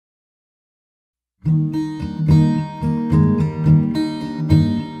Loving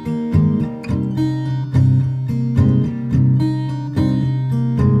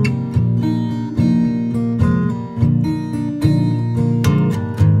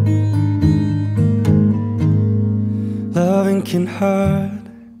can hurt.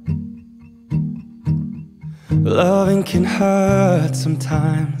 Loving can hurt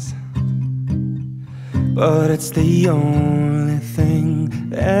sometimes, but it's the only thing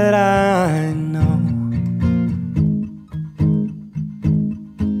that I know.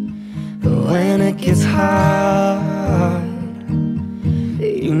 But when it gets hard,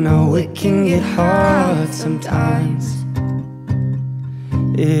 you know it can get hard sometimes.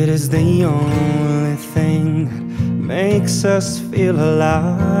 It is the only thing that makes us feel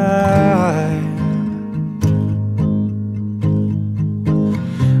alive.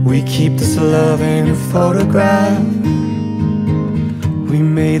 We keep this love in a photograph. We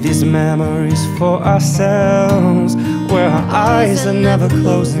made these memories for ourselves, where our eyes are never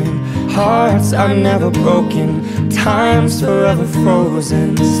closing, hearts are never broken, time's forever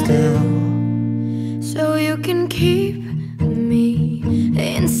frozen still. So you can keep me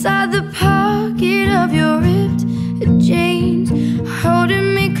inside the pocket of your ripped jeans,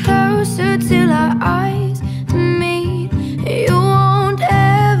 holding me closer till our eyes meet. You won't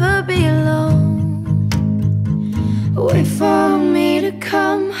ever be alone. Wait for me to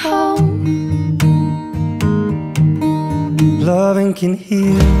come home. Loving can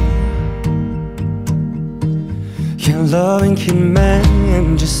heal. Yeah, loving can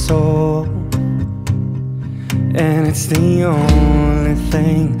mend your soul. And it's the only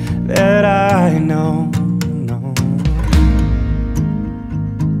thing that I know.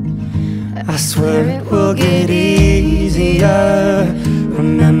 I swear it will get easier.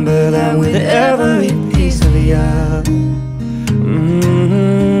 Remember that with every piece of you.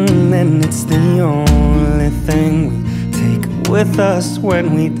 And it's the only thing we take with us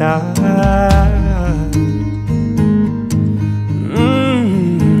when we die.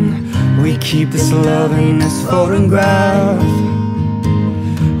 We keep this love in this photograph.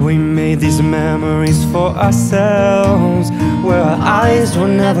 We made these memories for ourselves, where our eyes were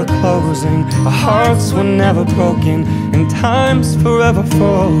never closing, our hearts were never broken, and time's forever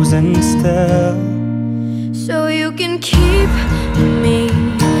frozen still. So you can keep me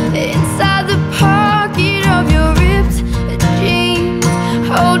inside the pocket of your ripped jeans,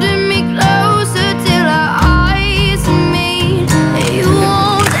 holding me closer till our eyes meet. You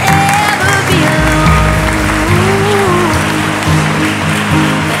won't ever be alone.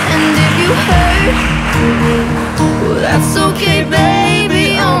 And if you hurt me, well, that's okay, baby,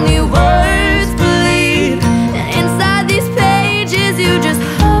 only words bleed. And inside these pages you just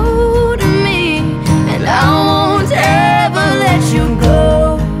hold me, and I won't ever let you go.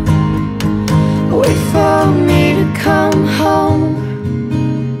 Wait for me to come home.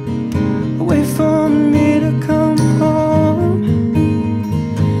 Wait for me to come home.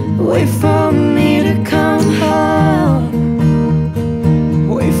 Wait for me to come home.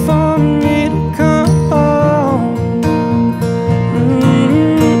 Wait for me to come home.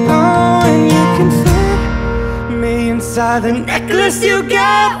 Oh, and you can fit me inside the necklace you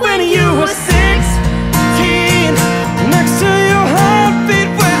got when you were 16, next to your heartbeat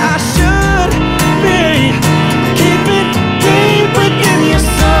where I should be. Keep it deep within your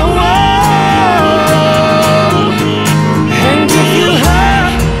soul. And if you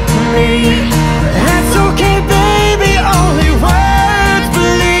hurt me, that's okay, baby, only words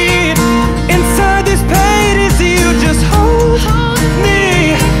bleed. Inside these pages you just hold me,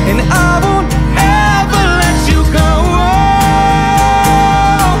 and I won't ever let you go.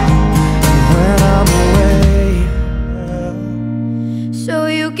 When I'm away, So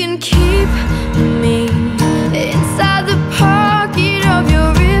you can keep me inside the pocket of your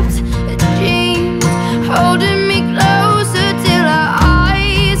ripped jeans, holding me closer till our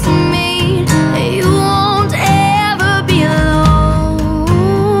eyes meet. You won't ever be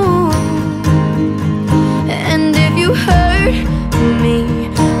alone. And if you hurt me,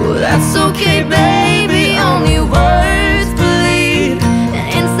 well, that's okay, baby, only words bleed. And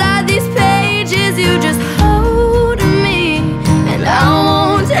inside these pages you just hold me, and I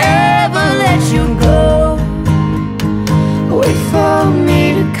won't ever let you go. Wait for me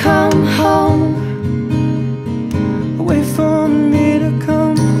to come home. wait for me to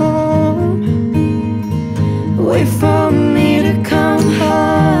come home. Wait for me to come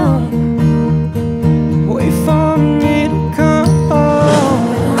home. Wait for me to come home.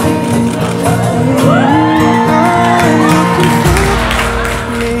 You can put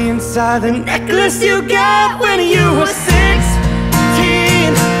me inside the necklace you got when you were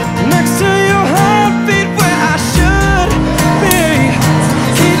 16, next to your heart.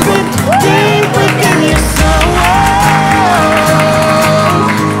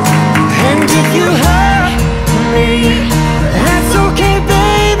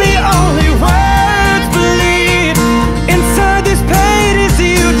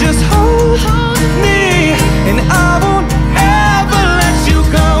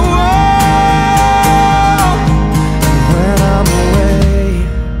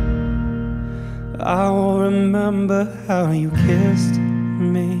 how you kissed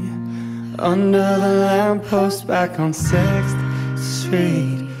me under the lamppost back on 6th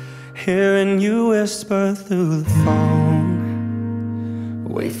Street, hearing you whisper through the phone,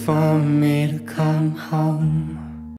 wait for me to come home.